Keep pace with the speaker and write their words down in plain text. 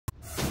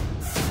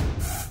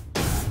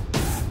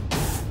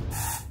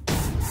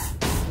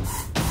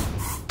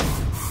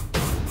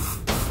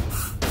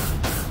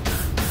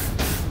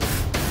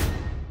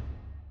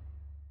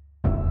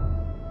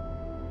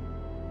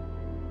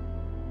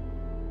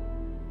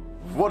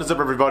What is up,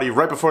 everybody?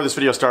 Right before this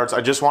video starts,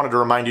 I just wanted to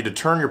remind you to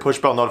turn your push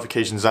bell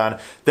notifications on.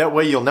 That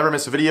way you'll never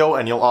miss a video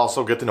and you'll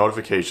also get the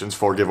notifications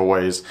for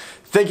giveaways.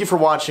 Thank you for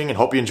watching and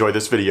hope you enjoy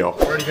this video.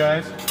 Alrighty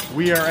guys,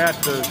 we are at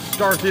the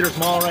Star Theaters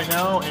Mall right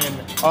now in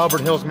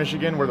Auburn Hills,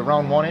 Michigan, where the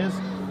round one is.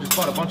 Just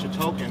bought a bunch of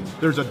tokens.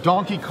 There's a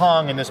Donkey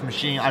Kong in this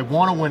machine. I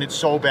want to win it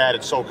so bad,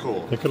 it's so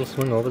cool. Think it'll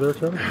swing over there,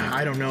 Trevor?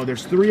 I don't know,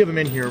 there's 3 of them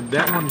in here.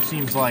 That one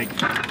seems like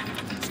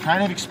it's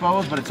kind of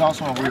exposed, but it's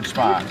also in a weird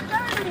spot.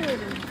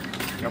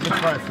 I'm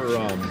gonna try for,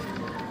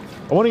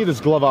 I want to get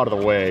this glove out of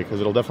the way because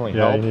it'll definitely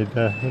help. Yeah, you need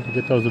to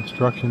get those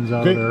obstructions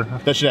out of there.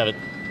 That should have it.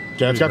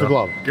 Okay, it's got the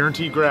glove.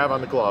 Guaranteed grab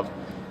on the glove.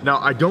 Now,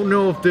 I don't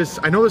know if this,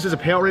 I know this is a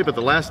payout rate, but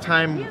the last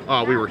time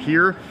we were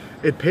here,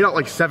 it paid out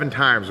like 7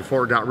 times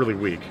before it got really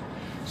weak.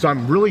 So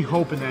I'm really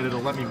hoping that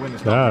it'll let me win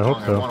this. Yeah, I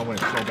hope so. I want to win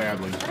it so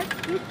badly.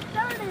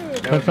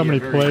 Depends how many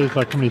plays,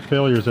 like how many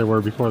failures there were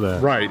before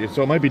that. Right,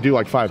 so it might be due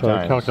like 5 times.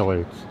 So it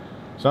calculates.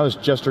 So now this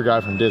Jester guy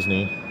from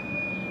Disney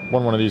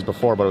won one of these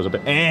before, but it was a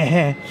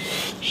bit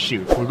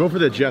shoot. We'll go for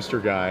the Jester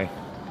guy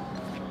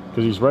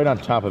because he's right on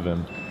top of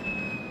him.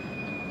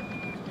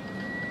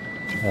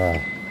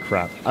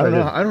 Crap. I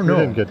don't know.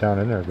 You didn't get down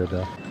in there good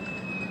though.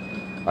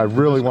 I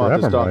really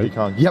want this Donkey right?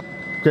 Kong. Yep.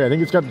 Okay, I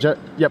think it's got the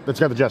yep, it's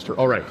got the Jester.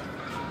 All right.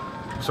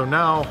 So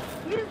now,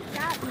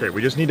 okay,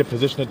 we just need to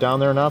position it down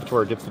there enough to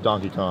where it gets the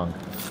Donkey Kong.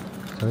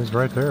 So he's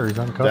right there. He's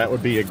uncut. That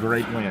would be a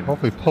great win.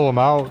 Hopefully pull him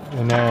out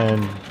and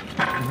then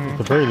at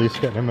the very least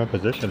get him in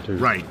position to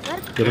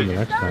get him the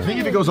next time. I think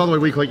if it goes all the way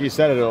weak, like you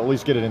said, it'll at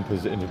least get it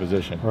into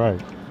position. Right.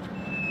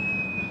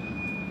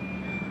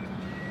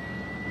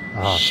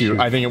 Oh, shoot,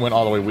 I think it went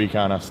all the way weak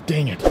on us.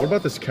 Dang it. What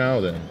about this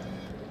cow then?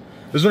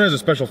 This one has a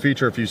special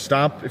feature. If you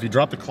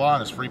drop the claw on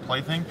this free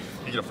play thing,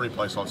 you get a free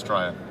play, so let's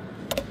try it.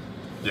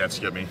 Yeah, it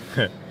skipped me.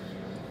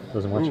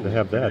 Doesn't want you to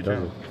have that,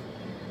 does it?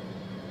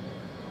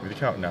 The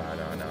cow? No.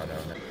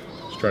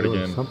 Let's try it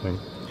again. Something.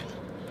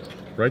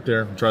 Right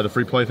there. Try the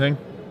free play thing.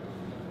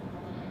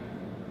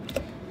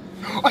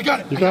 I got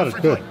it! You got it,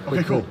 good.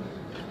 Okay, cool.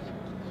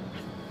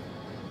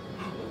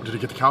 Did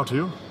it get the cow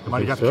too? I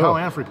might have got the cow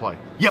and a free play.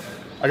 Yep,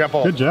 I got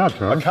both. Good job,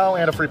 Trevor. A cow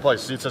and a free play.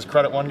 See, it says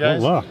credit 1, guys.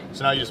 Good luck.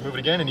 So now you just move it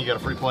again and you get a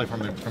free play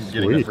from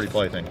getting the free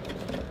play thing.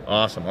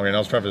 Awesome. Okay, now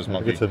let's try for this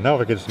monkey. Now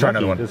if it gets try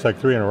another one. It's like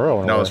 3 in a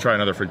row. Now let's try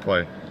another free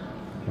play.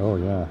 Oh,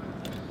 yeah.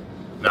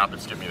 Nope,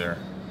 it skipped me there.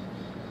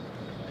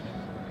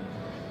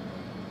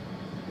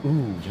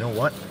 Ooh, you know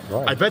what?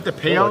 Right. I bet the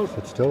payout...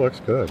 It still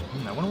looks good.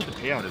 I wonder what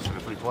the payout is for the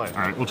free play.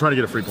 All right, we'll try to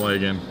get a free play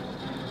again.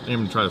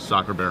 Aim and try the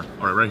soccer bear.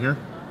 All right, right here.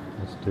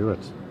 Let's do it.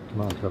 Come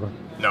on, Trevor.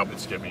 Nope,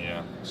 it skipped me,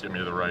 yeah. It skipped me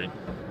to the right.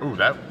 Ooh,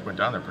 that went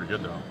down there pretty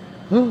good, though.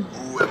 Ooh,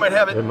 it might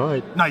have it. It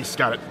might. Nice,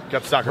 got it.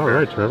 Got the soccer bear. All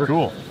right, Trevor.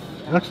 Cool.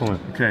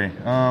 Excellent. Okay,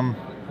 I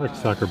like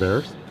soccer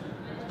bears.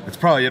 It's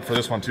probably it for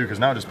this one, too, because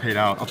now it just paid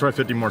out. I'll try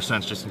 50 more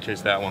cents just in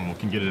case that one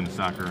can get it in the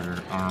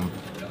soccer arm.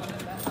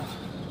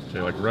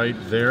 Okay, like right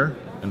there,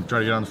 and try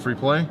to get on the free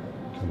play.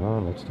 Come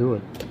on, let's do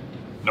it.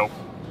 Nope.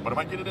 What, am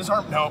I getting his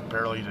arm? Nope,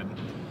 barely didn't.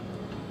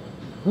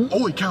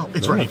 Holy cow,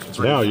 it's right. It's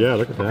right. Now, yeah,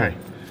 look at that. Okay.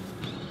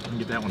 I can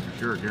get that one for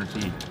sure,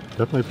 guaranteed.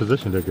 Definitely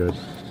positioned it good.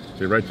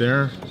 Okay, right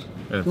there.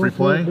 And a free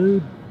play.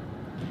 Dude.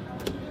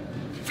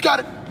 Got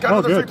it.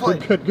 Got another free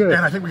play. Good.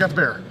 And I think we got the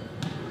bear.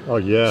 Oh,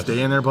 yeah.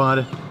 Stay in there,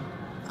 bud.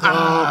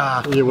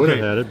 You would have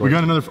had it. But we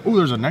got another. Oh,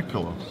 there's a neck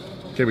pillow.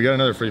 Okay, we got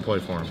another free play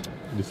for him.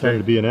 You decided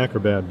to be an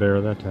acrobat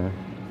bear that time.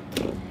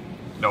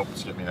 Nope,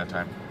 skipped me that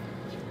time.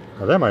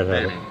 Oh, that might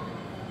have it.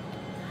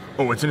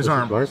 Oh, it's in his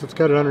arm. Nice, it's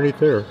got it underneath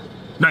there.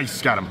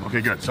 Nice, got him.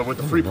 Okay, good. So with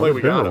the free play,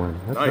 we got him.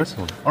 That's nice.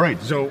 excellent. All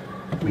right, so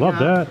love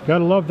that.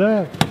 Gotta love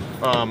that.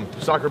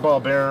 Soccer ball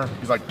bear.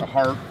 He's like the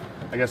heart.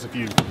 I guess if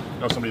you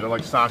know somebody that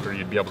likes soccer,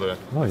 you'd be able to.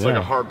 Oh, it's yeah. like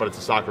a heart, but it's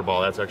a soccer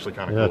ball. That's actually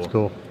kind of cool. Yeah, that's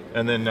cool.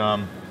 And then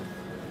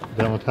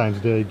Valentine's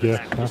Day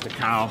gift. just a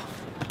cow.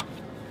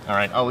 All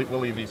right, we'll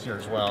leave these here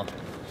as well.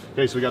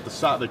 Okay, so we got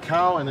the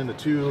cow and then the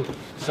 2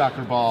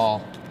 soccer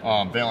ball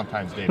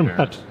Valentine's Day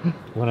bears.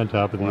 One on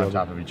top of the other. On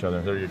top of each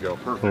other. There you go.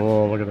 Perfect.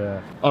 Oh, look at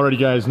that. Alrighty,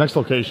 guys. Next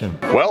location.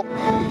 Well,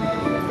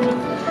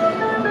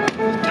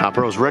 top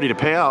row's ready to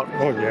pay out.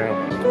 Oh,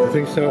 yeah. You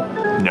think so?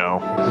 No.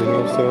 You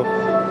know so?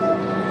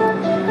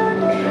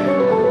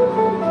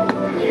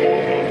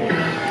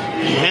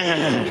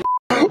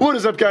 What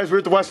is up, guys? We're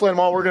at the Westland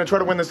Mall. We're going to try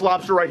to win this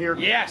lobster right here.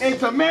 Yes.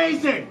 It's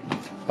amazing.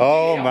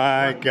 Oh,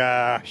 my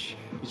gosh.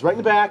 He's right in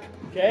the back.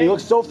 Okay. He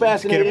looks so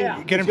fascinating.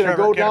 Get him, He's going to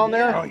go down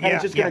there, oh, and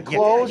it's just going to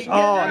close. Oh,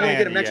 I'm going to man,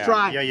 get him next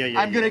try.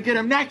 I'm going to get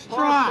him next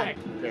try.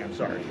 Okay, I'm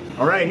sorry.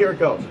 All right, here it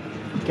goes.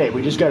 Okay,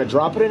 we just got to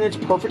drop it in its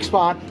perfect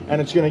spot, and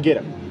it's going to get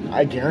him.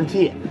 I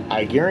guarantee it.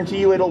 I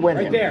guarantee you it'll win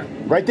him. Right there.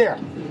 Right there.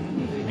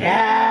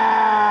 Yeah.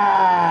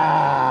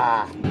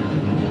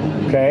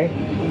 Okay.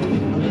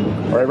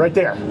 All right, right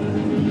there.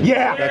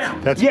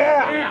 Yeah.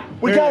 Yeah.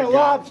 We got a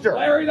lobster.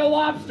 Larry the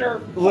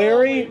lobster.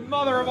 Larry? Holy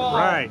mother of all.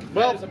 Right.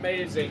 Well, that's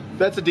amazing.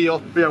 That's a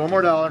deal. Yeah, $1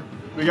 more.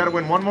 We got to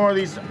win 1 more of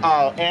these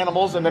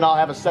animals, and then I'll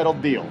have a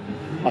settled deal.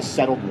 A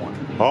settled one.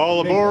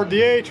 All aboard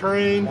the A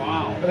train.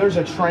 Wow. There's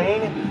a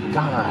train.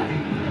 God.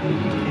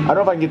 I don't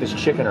know if I can get this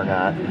chicken or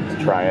not.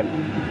 Let's try it.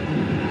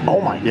 Oh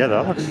my. Yeah,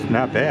 that looks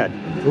not bad.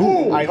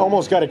 Ooh, I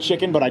almost got a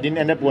chicken, but I didn't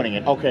end up winning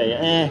it.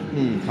 Okay,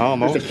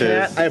 Almost There's a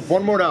cat. is. I have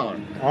one more dollar.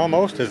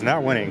 Almost is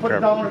not winning, Put a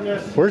Trevor. dollar in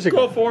this. Where's it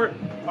Go for it.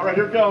 All right,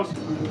 here it goes.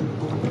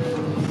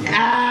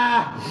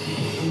 Ah!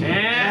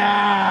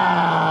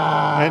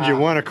 Yeah. And you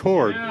won a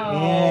cord.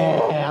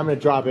 Yeah, I'm gonna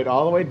drop it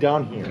all the way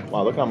down here.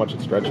 Wow, look how much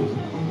it stretches.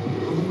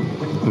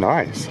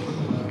 Nice.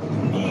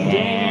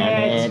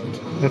 Dang it.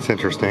 That's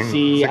interesting.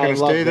 See, is it I gonna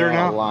love stay there that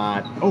now? a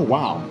lot. Oh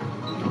wow.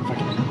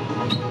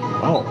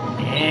 Oh.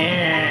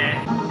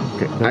 Yeah.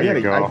 Okay, There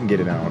you go. I can get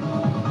it out.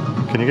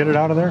 Can you get it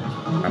out of there?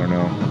 I don't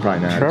know. Probably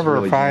not. It's Trevor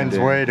really finds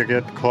jammed in. way to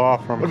get claw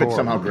from What if it cord.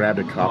 somehow grabbed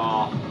a cup?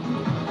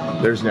 Oh.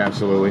 There's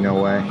absolutely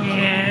no way.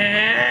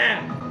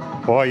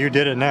 Yeah. Boy, you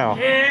did it now.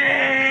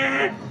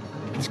 Yeah.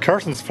 It's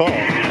Carson's fault.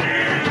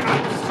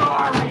 I'm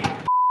sorry.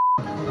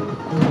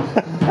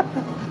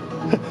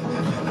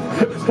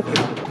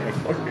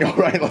 All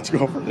right, let's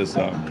go for this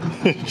duck.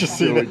 Just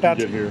see we can that.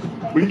 get here.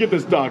 We can get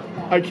this duck.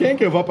 I can't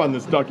give up on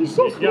this duck. He's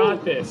so You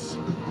got this.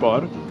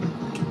 bud.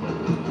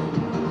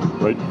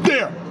 Right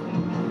there.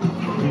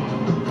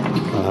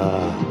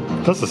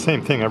 Does the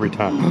same thing every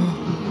time.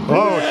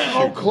 Oh,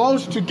 So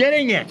close to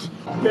getting it.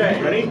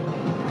 Okay, ready?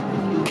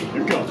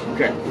 Here it goes.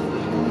 Okay.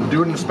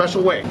 Do it in a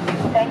special way.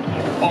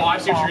 Oh, I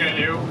see what you're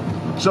gonna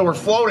do. So we're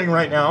floating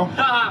right now,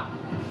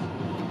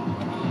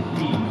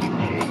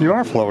 you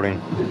are floating.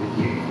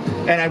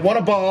 and I want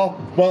a ball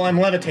while I'm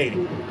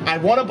levitating. I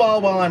want a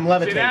ball while I'm See,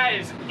 levitating. that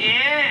is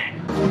yeah.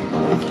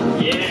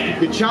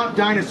 You chomp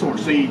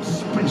dinosaurs. So you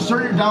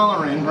insert your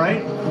dollar in,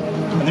 right?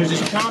 And there's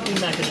this chomping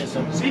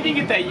mechanism. See if you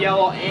can get that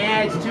yellow.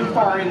 It's too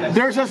far in the.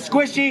 There's a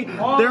squishy.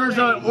 There's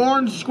an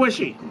orange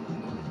squishy.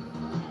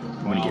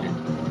 I'm gonna get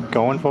it.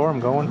 Going for him,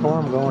 going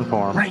for him, going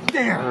for him. Right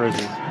there. Where is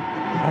he?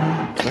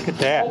 Look at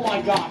that. Oh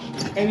my gosh.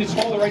 And just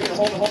hold it right there.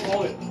 Hold it, hold it,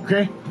 hold it.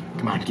 Okay.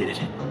 Come on, get it.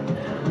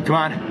 Come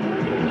on.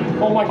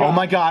 Oh my god. Oh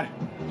my god.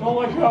 Don't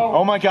let go.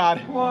 Oh my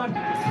god. Come on.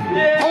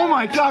 Yeah. Oh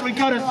my god, we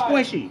got a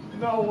squishy.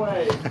 No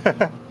way.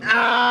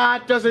 Ah,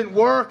 it doesn't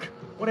work.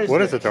 What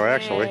is it though,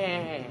 actually?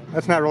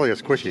 That's not really a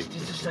squishy.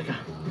 It's just like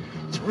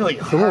it's really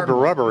It's a little hard. bit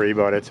rubbery,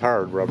 but it's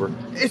hard rubber.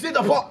 Is it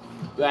the ball?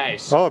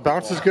 Nice. Oh, it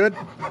bounces good?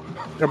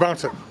 It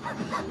bounces.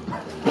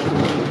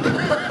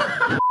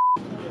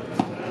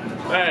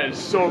 That is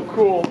so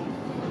cool.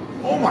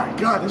 Oh my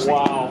god, this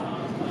Wow. thing.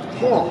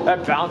 Oh,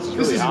 That bounces this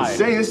really is high.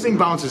 insane. This thing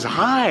bounces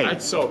high.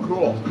 That's so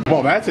cool.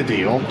 Well, that's a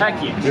deal.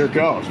 Heck yeah. Here it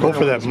goes. Go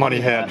for that money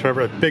hat,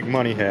 Trevor. That big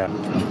money hat.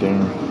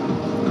 Dang.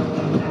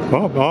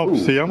 Oh,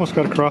 see, I almost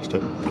got across it.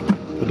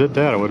 If I did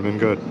that, it would have been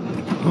good.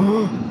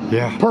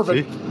 Yeah.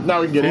 Perfect. See?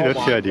 Now we can get See, it.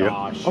 that's the idea.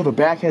 Gosh. Oh, the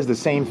back has the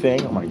same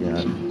thing. Oh my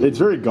god. It's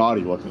very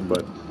gaudy looking,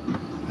 but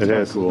It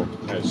is. cool.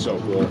 That is so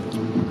cool.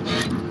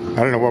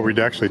 I don't know what we'd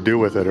actually do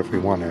with it if we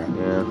won that.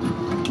 Yeah.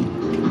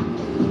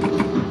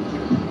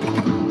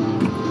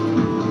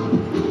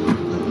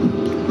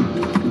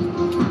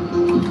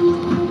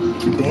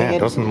 Yeah, it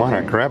doesn't want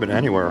to grab it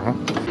anywhere, huh?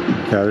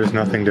 Yeah, there's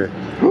nothing to...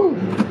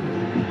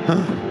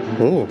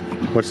 Oh,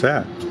 what's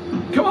that?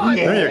 Come on.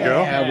 There you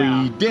go.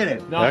 Yeah, we did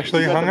it. Nice.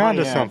 Actually hung on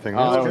to something.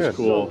 Oh, That's that was good.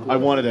 cool. I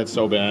wanted that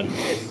so bad.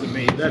 It's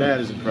amazing. That hat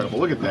is incredible.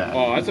 Look at that.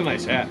 Oh, that's a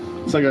nice hat.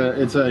 It's like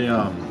it's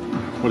a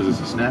what is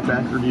this? A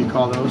snapback, or do you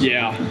call those?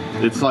 Yeah.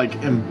 It's like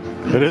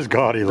It is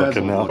gaudy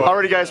looking now.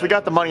 Alrighty, guys, we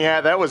got the money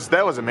hat. That was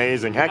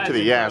amazing. Heck to That's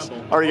the yes.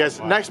 incredible. Alrighty, guys,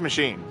 next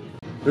machine.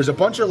 There's a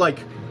bunch of like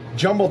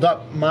jumbled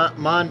up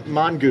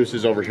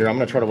mongooses over here. I'm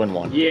gonna try to win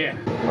one. Yeah.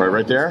 All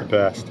right there.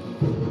 Best.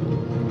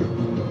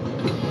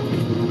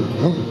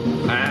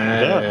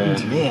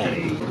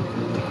 Man.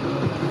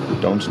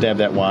 Don't stab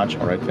that watch.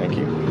 All right, thank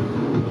you.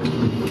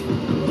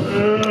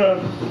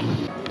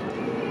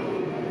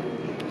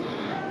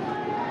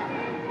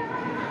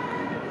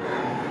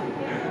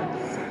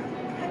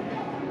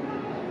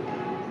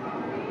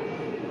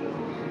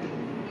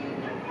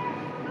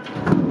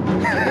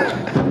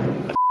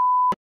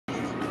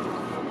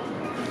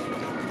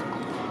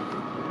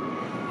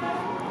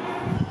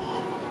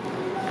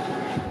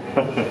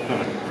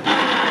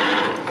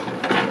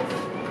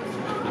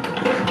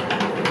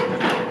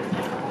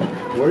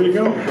 Where are you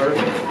going, Bert?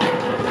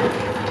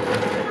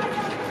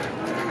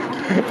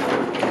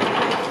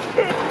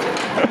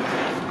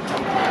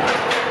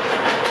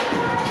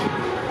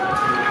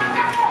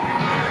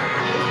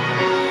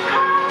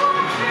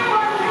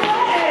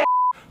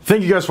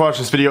 Thank you guys for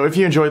watching this video. If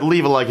you enjoyed,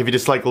 leave a like. If you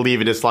dislike, leave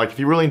a dislike. If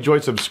you really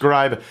enjoyed,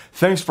 subscribe.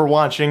 Thanks for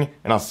watching,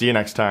 and I'll see you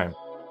next time.